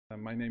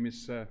My name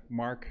is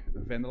Mark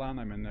van der Laan.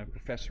 I'm a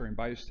professor in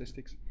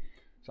biostatistics.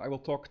 So I will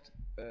talk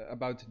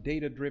about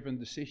data-driven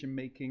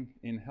decision-making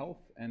in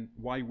health and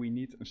why we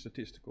need a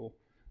statistical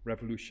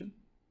revolution.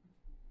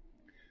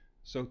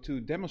 So to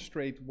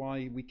demonstrate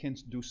why we can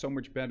do so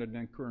much better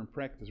than current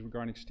practice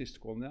regarding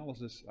statistical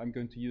analysis, I'm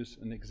going to use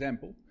an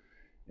example.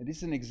 And this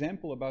is an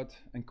example about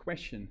a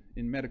question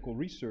in medical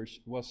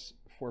research was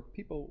for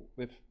people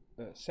with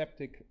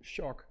septic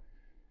shock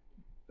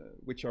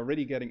which are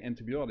already getting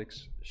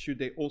antibiotics, should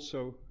they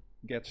also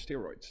get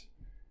steroids?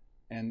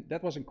 And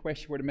that was a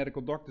question where the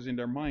medical doctors in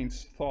their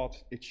minds thought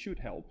it should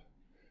help.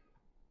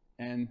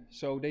 And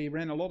so they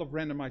ran a lot of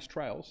randomized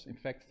trials. In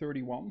fact,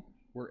 31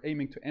 were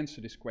aiming to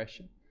answer this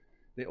question.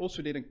 They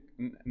also did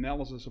an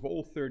analysis of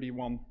all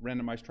 31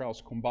 randomized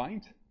trials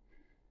combined,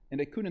 and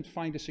they couldn't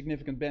find a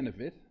significant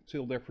benefit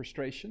till their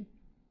frustration.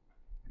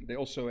 They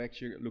also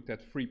actually looked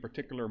at 3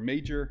 particular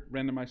major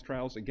randomized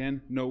trials.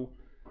 Again, no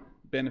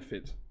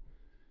benefit.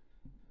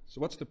 So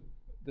what's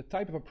the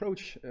type of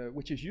approach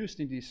which is used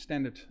in the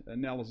standard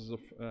analysis of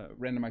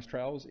randomized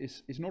trials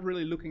is not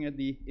really looking at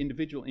the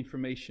individual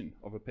information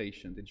of a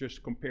patient. It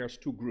just compares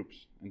 2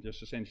 groups and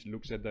just essentially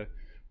looks at the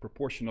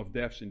proportion of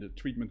deaths in the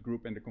treatment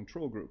group and the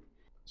control group.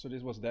 So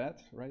this was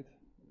that, right?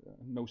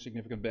 No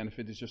significant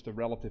benefit. It's just a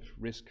relative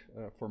risk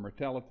for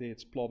mortality.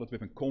 It's plotted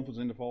with a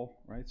confidence interval,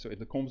 right? So if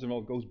the confidence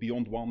interval goes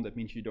beyond 1, that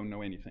means you don't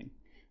know anything.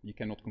 You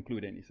cannot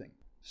conclude anything.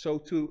 So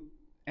to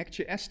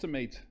actually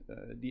estimate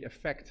the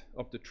effect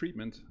of the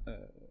treatment,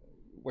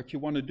 what you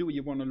want to do,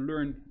 you want to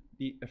learn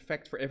the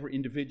effect for every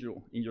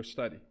individual in your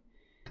study.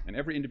 And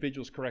every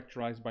individual is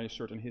characterized by a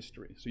certain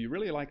history. So you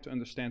really like to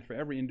understand for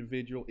every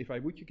individual, if I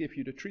would give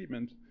you the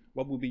treatment,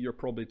 what would be your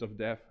probability of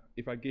death?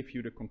 If I give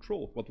you the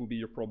control, what would be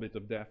your probability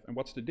of death? And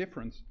what's the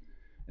difference?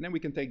 And then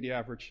we can take the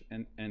average,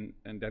 and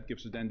that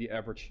gives us then the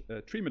average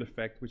treatment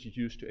effect, which is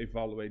used to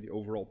evaluate the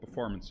overall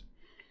performance.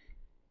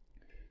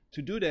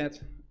 To do that,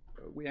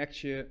 we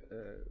actually,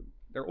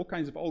 there are all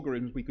kinds of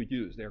algorithms we could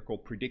use. They are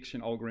called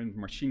prediction algorithms,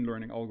 machine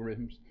learning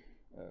algorithms,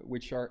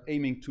 which are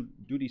aiming to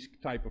do these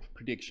type of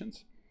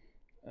predictions.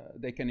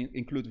 They can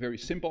include very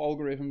simple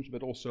algorithms,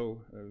 but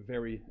also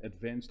very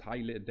advanced,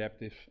 highly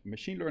adaptive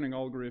machine learning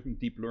algorithm.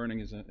 Deep learning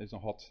is a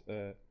hot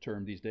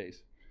term these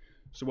days.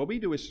 So what we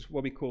do is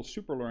what we call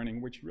super learning,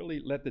 which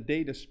really let the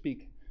data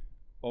speak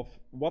of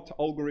what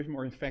algorithm,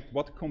 or in fact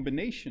what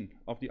combination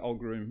of the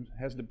algorithm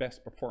has the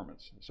best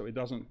performance. So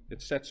it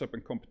sets up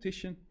a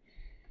competition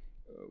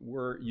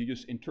where you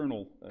use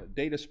internal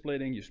data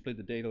splitting. You split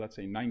the data, let's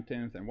say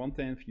 9/10 and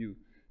 1/10. You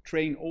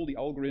train all the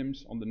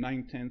algorithms on the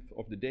 9/10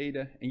 of the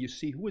data, and you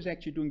see who is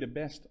actually doing the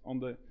best on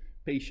the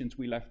patients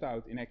we left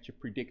out in actually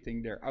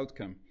predicting their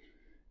outcome.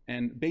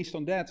 And based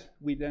on that,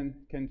 we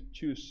then can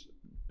choose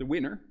the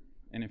winner.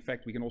 And in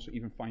fact, we can also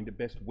even find the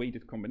best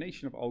weighted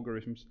combination of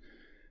algorithms.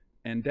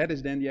 And that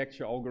is then the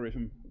actual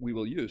algorithm we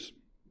will use.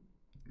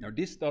 Now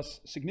this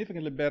does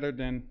significantly better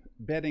than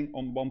betting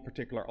on one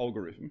particular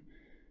algorithm.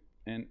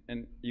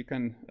 And you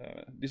can,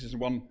 this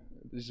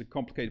is a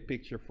complicated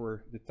picture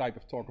for the type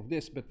of talk of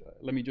this, but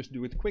let me just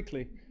do it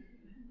quickly.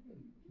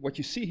 What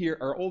you see here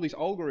are all these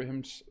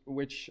algorithms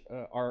which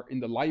are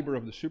in the library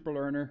of the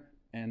superlearner,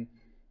 and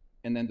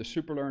then the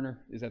superlearner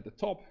is at the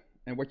top.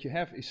 And what you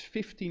have is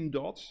 15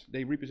 dots.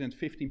 They represent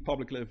 15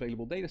 publicly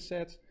available data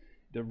sets.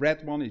 The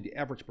red one is the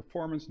average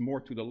performance,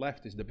 more to the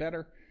left is the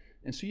better.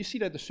 And so you see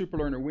that the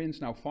superlearner wins,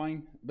 now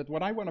fine. But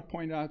what I want to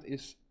point out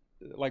is,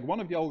 like,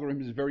 one of the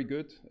algorithms is very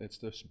good. It's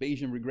the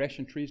Bayesian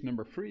regression trees,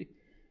 number 3.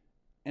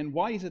 And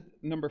why is it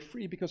number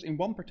 3? Because in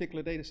one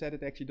particular data set,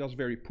 it actually does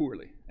very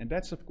poorly. And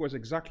that's, of course,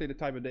 exactly the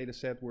type of data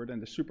set where then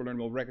the superlearner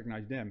will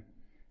recognize them.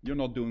 You're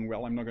not doing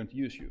well, I'm not going to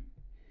use you.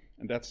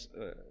 And that's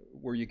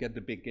where you get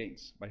the big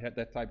gains, by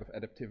that type of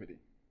adaptivity.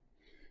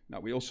 Now,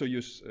 we also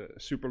use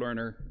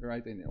superlearner,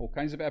 right, in all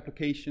kinds of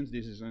applications.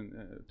 This is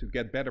to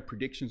get better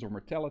predictions of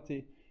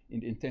mortality in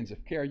the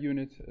intensive care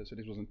unit. So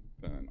this was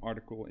an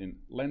article in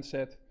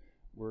Lancet,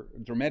 where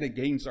dramatic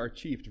gains are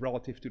achieved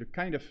relative to the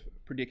kind of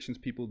predictions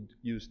people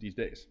use these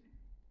days.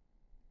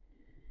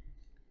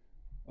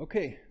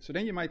 Okay, so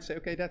then you might say,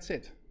 okay, that's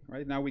it,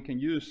 right? Now we can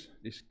use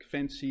this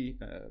fancy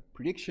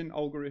prediction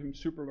algorithm,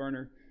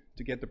 superlearner,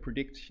 to get the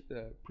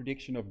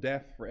prediction of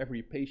death for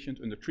every patient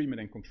under treatment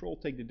and control,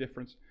 take the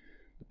difference.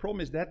 The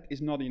problem is that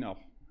is not enough.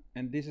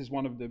 And this is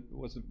one of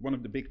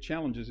the big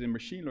challenges in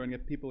machine learning,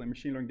 that people in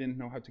machine learning didn't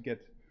know how to get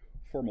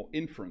formal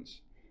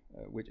inference,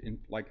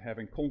 like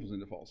having confidence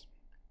intervals.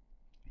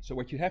 So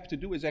what you have to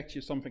do is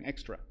actually something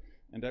extra,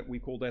 and that we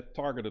call that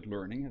targeted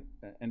learning,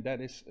 and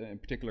that is in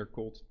particular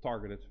called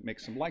targeted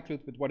maximum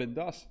likelihood. But what it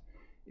does,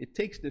 it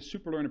takes the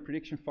superlearner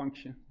prediction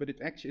function, but it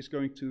actually is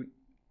going to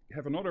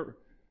have another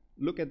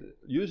look at,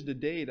 use the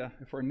data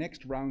for a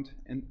next round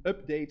and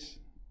updates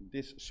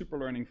this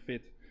superlearning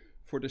fit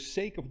for the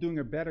sake of doing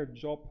a better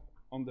job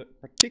on the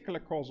particular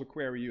causal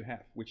query you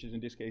have, which is in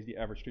this case the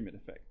average treatment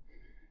effect.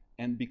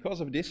 And because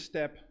of this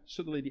step,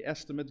 suddenly the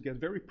estimates get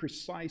very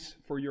precise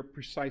for your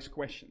precise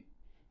question,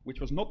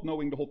 which was not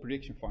knowing the whole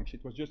prediction function,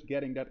 it was just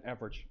getting that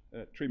average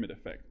treatment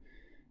effect.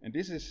 And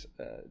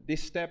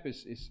this step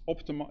is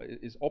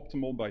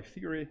optimal by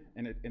theory,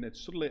 and it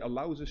suddenly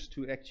allows us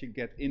to actually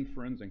get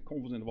inference and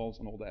confidence intervals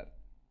and all that.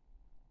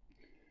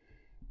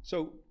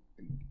 So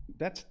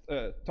that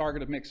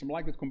targeted maximum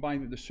likelihood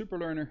combined with the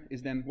superlearner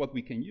is then what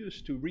we can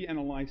use to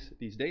reanalyze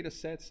these data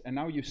sets. And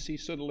now you see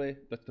suddenly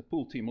that the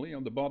pool TMLE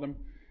on the bottom,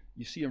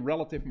 you see a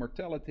relative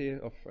mortality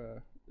of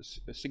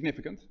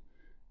significant.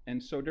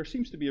 And so there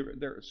seems to be,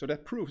 so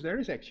that proves there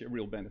is actually a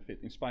real benefit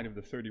in spite of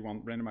the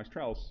 31 randomized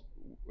trials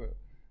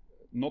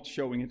not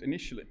showing it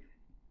initially.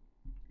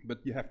 But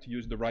you have to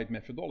use the right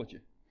methodology.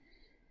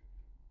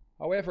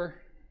 However,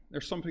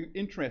 there's something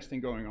interesting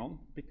going on,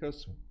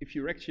 because if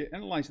you actually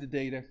analyze the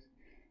data,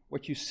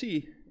 what you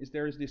see is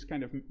there is this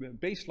kind of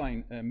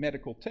baseline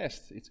medical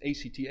test. It's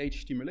ACTH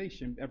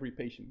stimulation every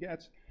patient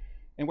gets.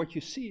 And what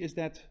you see is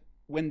that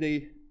when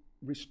they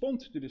respond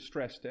to the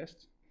stress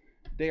test,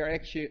 they are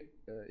actually,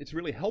 it's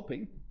really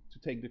helping to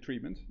take the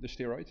treatment, the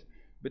steroids.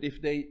 But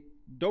if they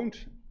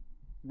don't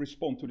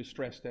respond to the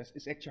stress test,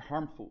 it's actually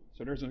harmful.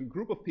 So there's a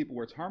group of people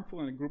where it's harmful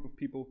and a group of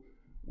people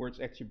where it's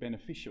actually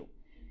beneficial.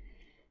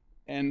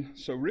 And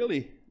so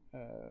really,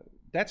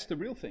 that's the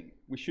real thing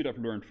we should have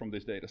learned from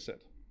this data set.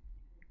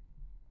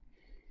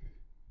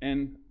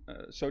 And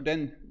so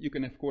then you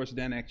can, of course,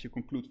 then actually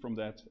conclude from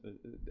that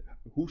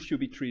who should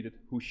be treated,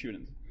 who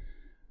shouldn't.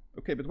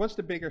 Okay, but what's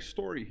the bigger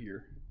story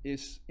here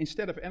is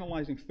instead of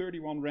analyzing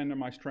 31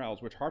 randomized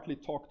trials, which hardly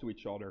talk to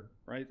each other,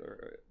 right?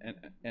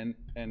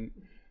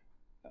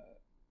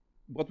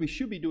 What we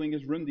should be doing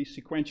is run these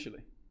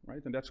sequentially,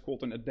 right? And that's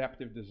called an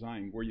adaptive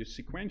design, where you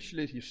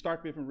sequentially, you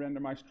start with a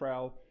randomized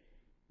trial,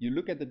 you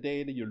look at the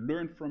data, you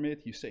learn from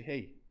it, you say,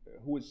 hey,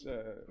 who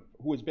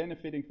is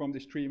benefiting from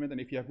this treatment?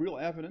 And if you have real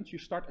evidence, you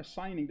start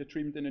assigning the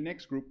treatment in the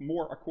next group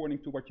more according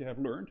to what you have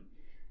learned,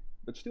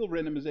 but still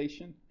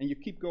randomization, and you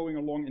keep going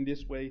along in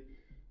this way.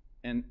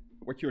 And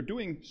what you're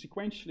doing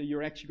sequentially,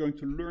 you're actually going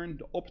to learn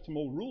the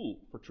optimal rule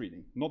for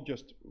treating, not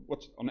just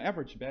what's on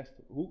average best,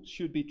 who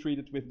should be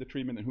treated with the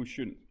treatment and who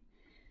shouldn't.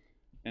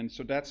 And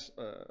so that's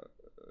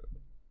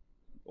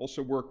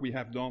also work we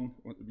have done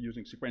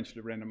using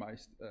sequentially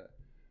randomized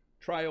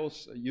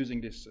trials, using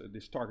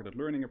this targeted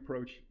learning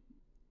approach.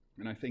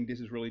 And I think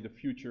this is really the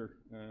future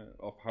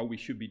of how we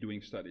should be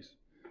doing studies.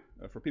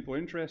 For people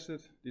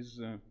interested, this is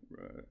a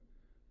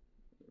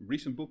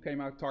recent book came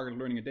out, Targeted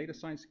Learning in Data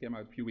Science, came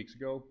out a few weeks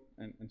ago.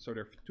 And so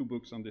there are 2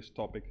 books on this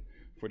topic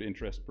for the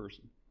interested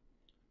person.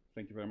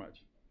 Thank you very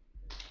much.